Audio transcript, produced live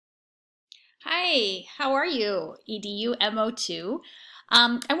Hi, how are you? EDU MO2.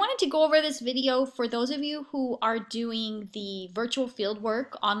 I wanted to go over this video for those of you who are doing the virtual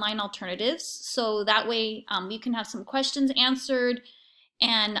fieldwork online alternatives. So that way you can have some questions answered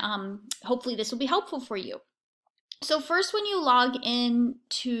and hopefully this will be helpful for you. So first, when you log in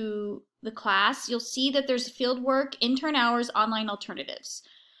to the class, you'll see that there's fieldwork, intern hours, online alternatives.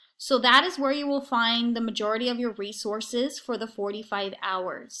 So that is where you will find the majority of your resources for the 45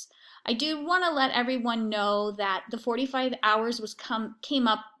 hours. I do want to let everyone know that the 45 hours was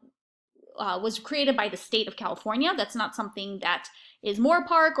created by the state of California. That's not something that is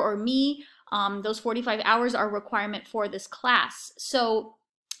Moorpark or me. Those 45 hours are a requirement for this class. So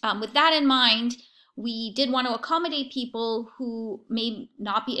with that in mind, we did want to accommodate people who may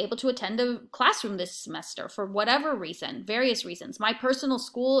not be able to attend a classroom this semester for whatever reason, various reasons. My personal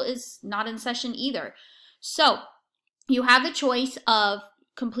school is not in session either. So you have the choice of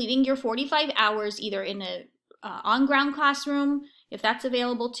completing your 45 hours either in a on-ground classroom, if that's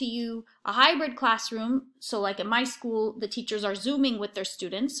available to you, a hybrid classroom. So like at my school, the teachers are Zooming with their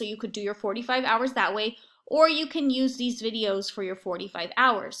students, so you could do your 45 hours that way, or you can use these videos for your 45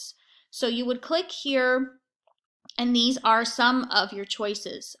 hours. So you would click here, and these are some of your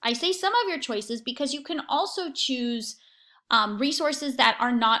choices. I say some of your choices because you can also choose resources that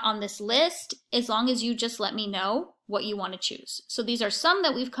are not on this list, as long as you just let me know what you want to choose. So these are some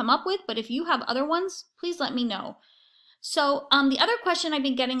that we've come up with, but if you have other ones, please let me know. So the other question I've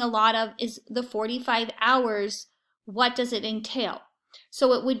been getting a lot of is the 45 hours, what does it entail?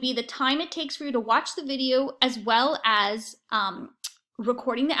 So it would be the time it takes for you to watch the video, as well as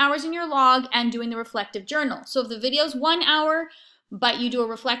recording the hours in your log and doing the reflective journal. So if the video is 1 hour, but you do a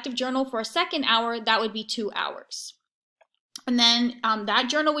reflective journal for a second hour, that would be 2 hours. And then that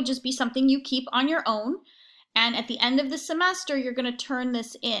journal would just be something you keep on your own. And at the end of the semester, you're going to turn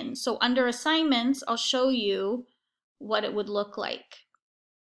this in. So under assignments, I'll show you what it would look like.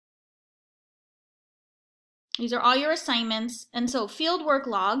 These are all your assignments. And so fieldwork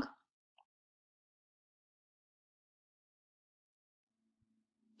log.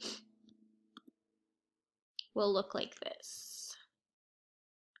 Will look like this.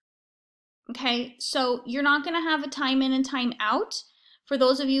 Okay, so you're not going to have a time in and time out. For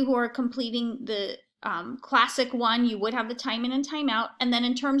those of you who are completing the classic one, you would have the time in and time out. And then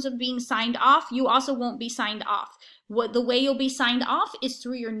in terms of being signed off, you also won't be signed off. The way you'll be signed off is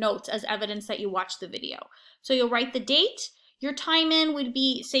through your notes as evidence that you watched the video. So you'll write the date. Your time in would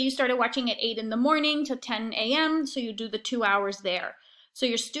be, say you started watching at 8 in the morning to 10 a.m., so you do the 2 hours there. So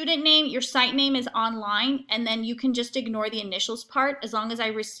your student name, your site name is online, and then you can just ignore the initials part as long as I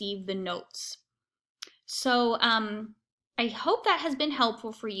receive the notes. So I hope that has been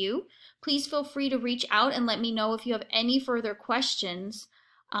helpful for you. Please feel free to reach out and let me know if you have any further questions.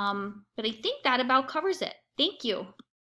 But I think that about covers it. Thank you.